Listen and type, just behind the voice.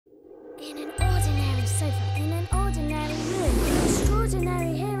In an ordinary sofa, in an ordinary room,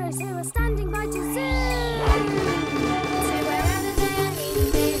 extraordinary heroes who are standing by to zoom. So wherever they are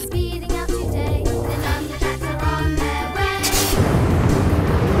leading, they are speeding up today. The Numberjacks are on their way.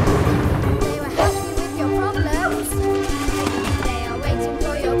 They were helping with your problems. They are waiting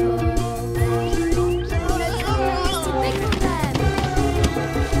for your call. No problem is too big for them.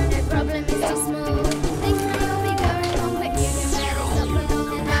 No problem is too small. Things may all be going wrong, but you can better stop along.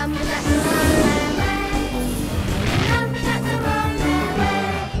 The Numberjacks are on their way. The Numberjacks are on their way.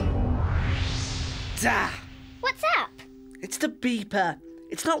 Da! What's up? It's the beeper.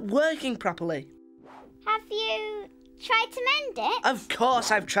 It's not working properly. Have you tried to mend it? Of course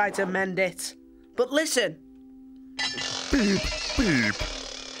I've tried to mend it. But listen. Beep, beep.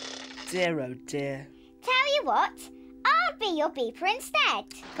 Dear oh dear. Tell you what, I'll be your beeper instead.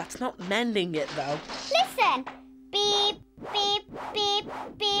 That's not mending it though. Listen. Beep, beep, beep,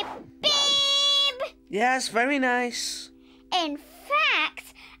 beep, beep. Yes, very nice. In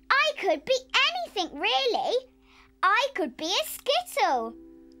fact, I could be anything really. I could be a skittle.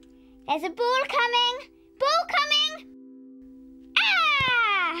 There's a ball coming. Ball coming.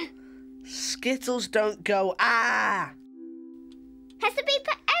 Ah! Skittles don't go ah. Has the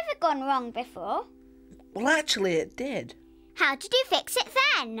beeper ever gone wrong before? Well, actually it did. How did you fix it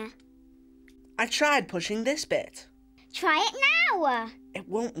then? I tried pushing this bit. Try it now. It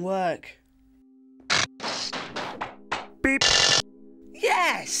won't work. Beep.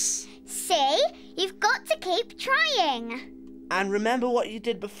 Yes! See? You've got to keep trying. And remember what you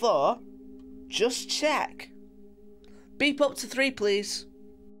did before? Just check. Beep up to 3, please.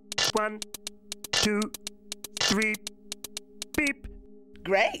 1, 2, 3. Beep.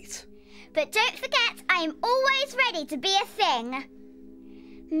 Great. But don't forget, I am always ready to be a thing.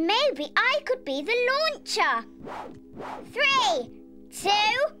 Maybe I could be the launcher. 3, 2,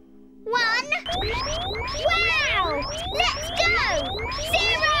 1. Wow! Let's go! 0!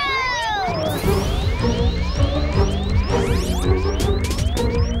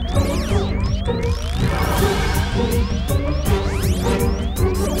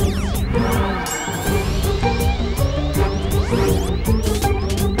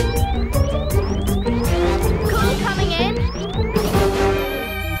 Call coming in.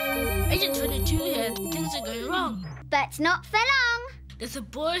 Agent 22 here. Things are going wrong. But not for long. There's a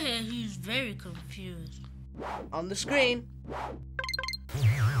boy here who's very confused. On the screen.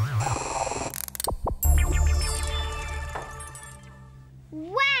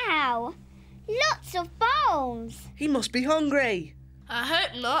 Wow! Lots of bowls. He must be hungry. I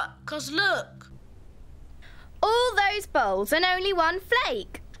hope not, 'cause look. All those bowls and only one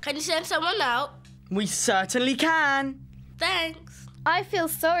flake. Can you send someone out? We certainly can. Thanks. I feel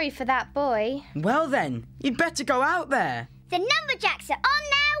sorry for that boy. Well then, you'd better go out there. The Numberjacks are on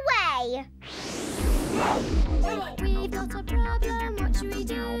their way. We've got a problem, what should we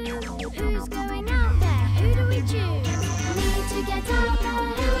do? Who's going out there? Who do we choose? Need to get out there,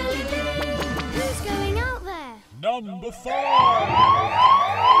 who will it be? Who's going out there? Number 5.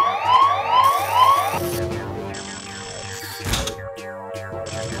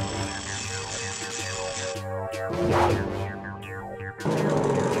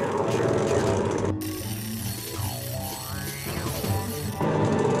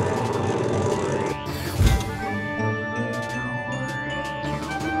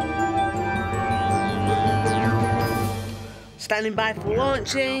 Standing by for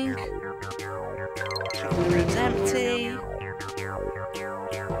launching. Checking the room's empty.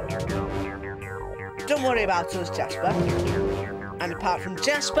 Don't worry about us, Jasper. And apart from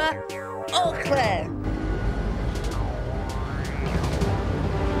Jasper, all clear.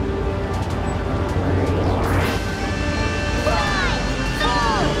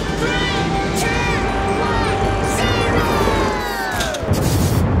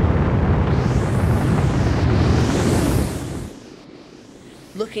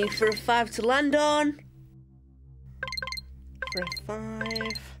 Looking for a 5 to land on. For a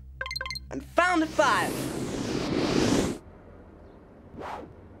 5. And found a 5.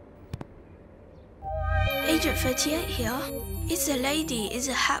 Agent 38 here. It's a lady. Is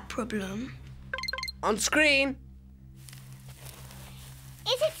a hat problem. On screen.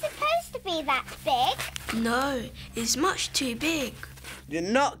 Is it supposed to be that big? No, it's much too big. You're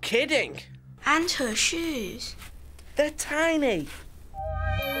not kidding. And her shoes. They're tiny.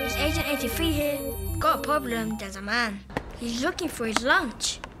 It's Agent 83 here. Got a problem, there's a man. He's looking for his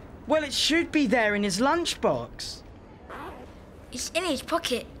lunch. Well, it should be there in his lunchbox. It's in his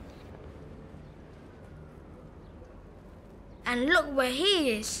pocket. And look where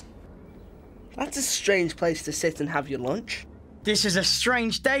he is. That's a strange place to sit and have your lunch. This is a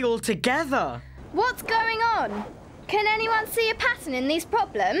strange day altogether. What's going on? Can anyone see a pattern in these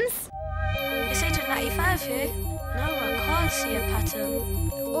problems? It's Agent 95 here. No, I can't see a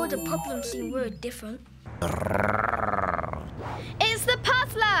pattern. All the problems seem really different. It's the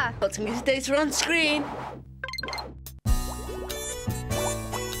puzzler! Putting his data on screen.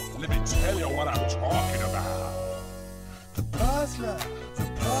 Let me tell you what I'm talking about. The puzzler,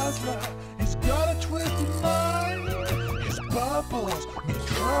 he's got a twisted mind. His bubbles mean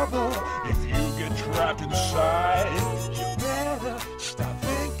trouble if you get trapped inside. You better stop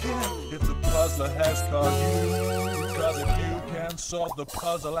thinking if the puzzler has caught you. Cause if you can sort the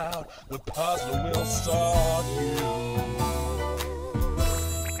puzzle out, the puzzler will sort you.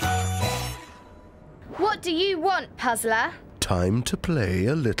 What do you want, puzzler? Time to play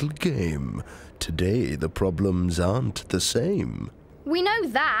a little game. Today the problems aren't the same. We know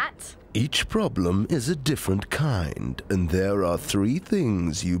that. Each problem is a different kind, and there are 3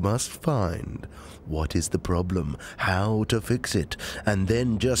 things you must find. What is the problem, how to fix it, and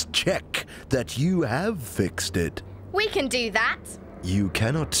then just check that you have fixed it. We can do that. You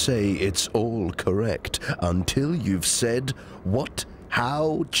cannot say it's all correct until you've said, what,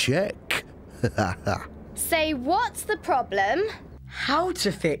 how, check. Say what's the problem? How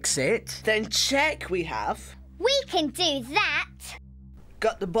to fix it? Then check we have. We can do that.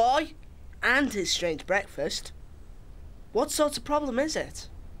 Got the boy and his strange breakfast. What sort of problem is it?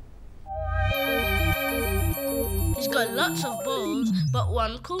 He's got lots of balls, but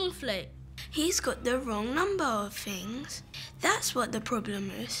 1 cornflake. He's got the wrong number of things. That's what the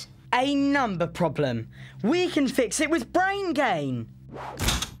problem is. A number problem. We can fix it with brain gain.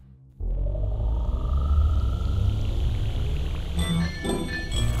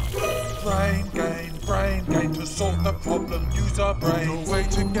 Brain gain to solve the problem, use our brains. No way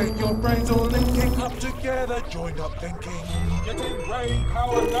to get your brains all linking up together, joined up thinking. Getting brain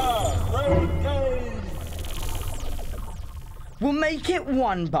power now, brain gain. We'll make it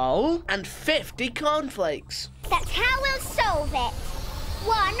 1 bowl. And 50 cornflakes. That's how we'll solve it.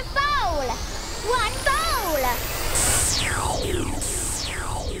 1 bowl. 1 bowl.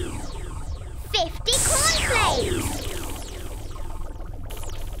 50 cornflakes.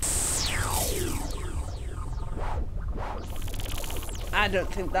 I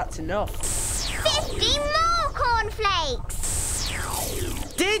don't think that's enough. 50 more cornflakes.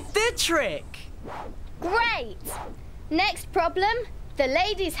 Did the trick. Great. Next problem, the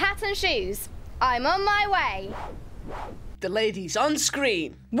lady's hat and shoes. I'm on my way. The lady's on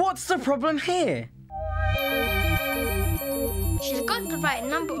screen. What's the problem here? She's got the right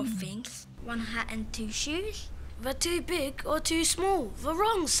number of things. 1 hat and 2 shoes. They're too big or too small. The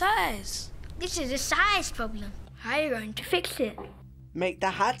wrong size. This is a size problem. How are you going to fix it? Make the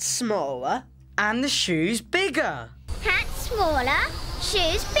hat smaller. And the shoes bigger. Hat smaller,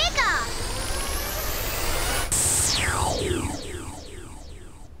 shoes bigger.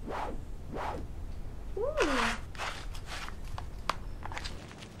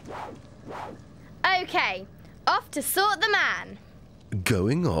 Okay, off to sort the man.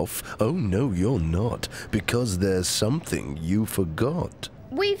 Going off? Oh no, you're not, because there's something you forgot.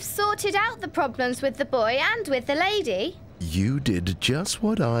 We've sorted out the problems with the boy and with the lady. You did just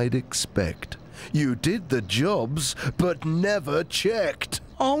what I'd expect. You did the jobs, but never checked.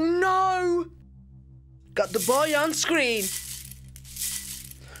 Oh no! Got the boy on screen.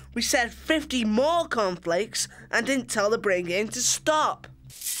 We said 50 more cornflakes and didn't tell the brain game to stop.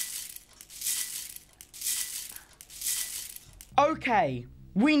 Okay,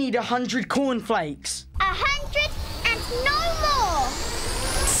 we need 100 cornflakes. 100 and no more.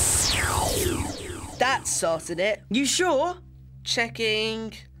 That sorted it. You sure?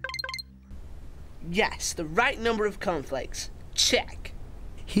 Checking. Yes, the right number of cornflakes. Check.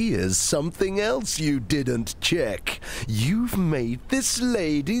 Here's something else you didn't check. You've made this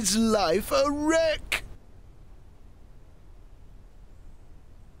lady's life a wreck.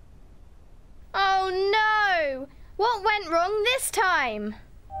 Oh no! What went wrong this time?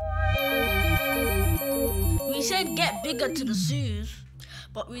 We said get bigger to the shoes,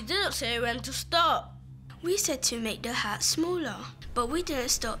 but we didn't say when to stop. We said to make the hat smaller, but we didn't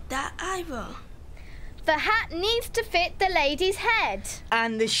stop that either. The hat needs to fit the lady's head.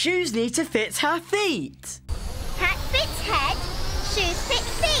 And the shoes need to fit her feet. Hat fits head, shoes fit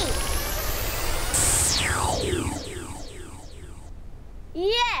feet.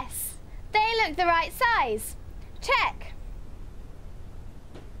 Yes, they look the right size. Check.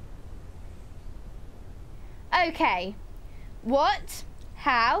 Okay. What?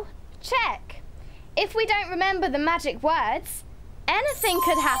 How? Check. If we don't remember the magic words, anything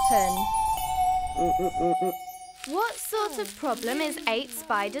could happen. What sort of problem is 8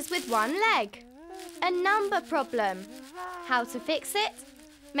 spiders with 1 leg? A number problem. How to fix it?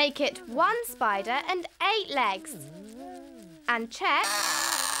 Make it 1 spider and 8 legs. And check.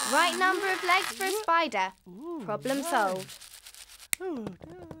 Right number of legs for a spider. Problem solved.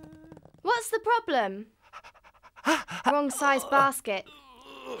 What's the problem? Wrong size basket.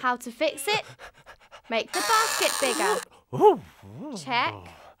 How to fix it? Make the basket bigger. Check.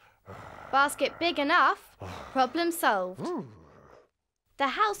 Basket big enough. Problem solved. The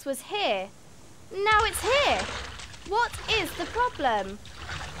house was here. Now it's here. What is the problem?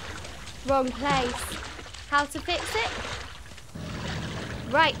 Wrong place. How to fix it?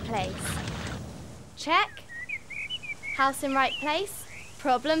 Right place. Check. House in right place.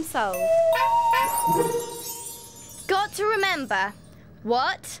 Problem solved. Got to remember.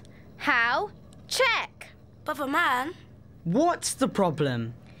 What? How? Check. But for man, What's the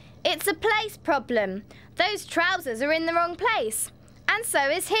problem? It's a place problem. Those trousers are in the wrong place. And so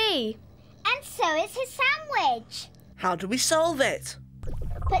is he. And so is his sandwich. How do we solve it?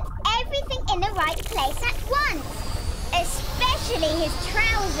 Put everything in the right place at once, especially his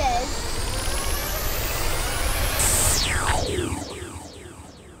trousers.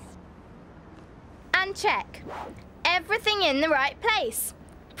 And check. Everything in the right place.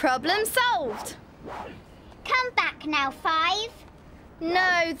 Problem solved. Come back now, 5.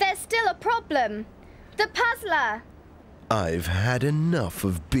 No, there's still a problem. The puzzler. I've had enough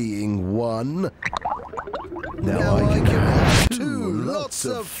of being one. Now I can have 2. Lots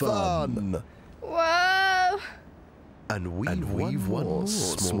of fun. Whoa. And we've one more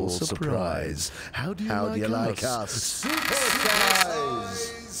small surprise. How do you like us? Super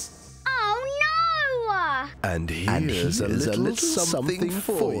surprise! Oh, no! And here's a little something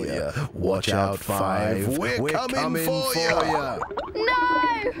for you. Watch out, 5. We're coming for you.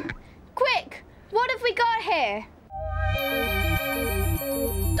 No! Quick, what have we got here?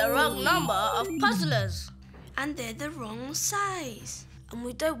 the wrong number of puzzlers. And they're the wrong size. And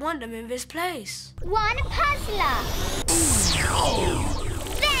we don't want them in this place. 1 puzzler.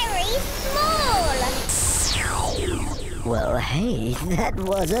 Very small. Well, hey, that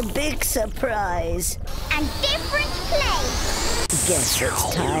was a big surprise. And different place. Guess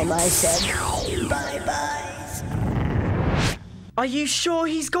it's time I said bye-byes. Are you sure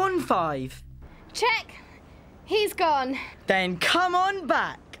he's gone, 5? Check. He's gone. Then come on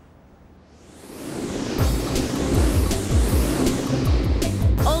back.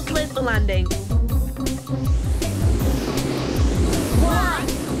 All clear for landing. 1, 2,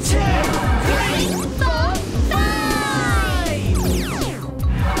 3, 4,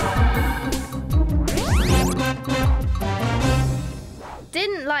 5.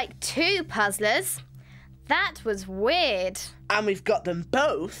 Didn't like 2 puzzlers. That was weird. And we've got them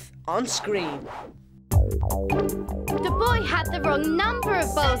both on screen. The boy had the wrong number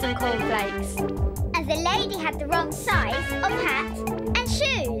of bowls and cornflakes. And the lady had the wrong size of hat and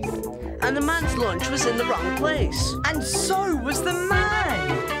shoes. And the man's lunch was in the wrong place. And so was the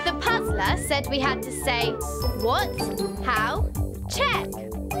man. The puzzler said we had to say what, how, check.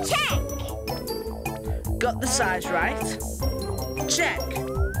 Check. Got the size right. Check.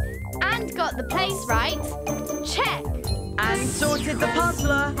 And got the place right. Check. And sorted the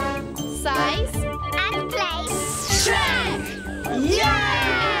puzzler. Size. And place. Check.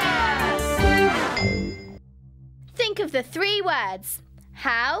 Yeah! Think of the 3 words.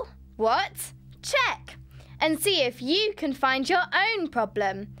 How, what, check. And see if you can find your own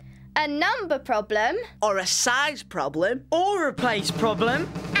problem. A number problem. Or a size problem. Or a place problem.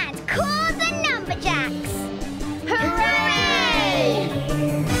 And call the Numberjacks. Hooray!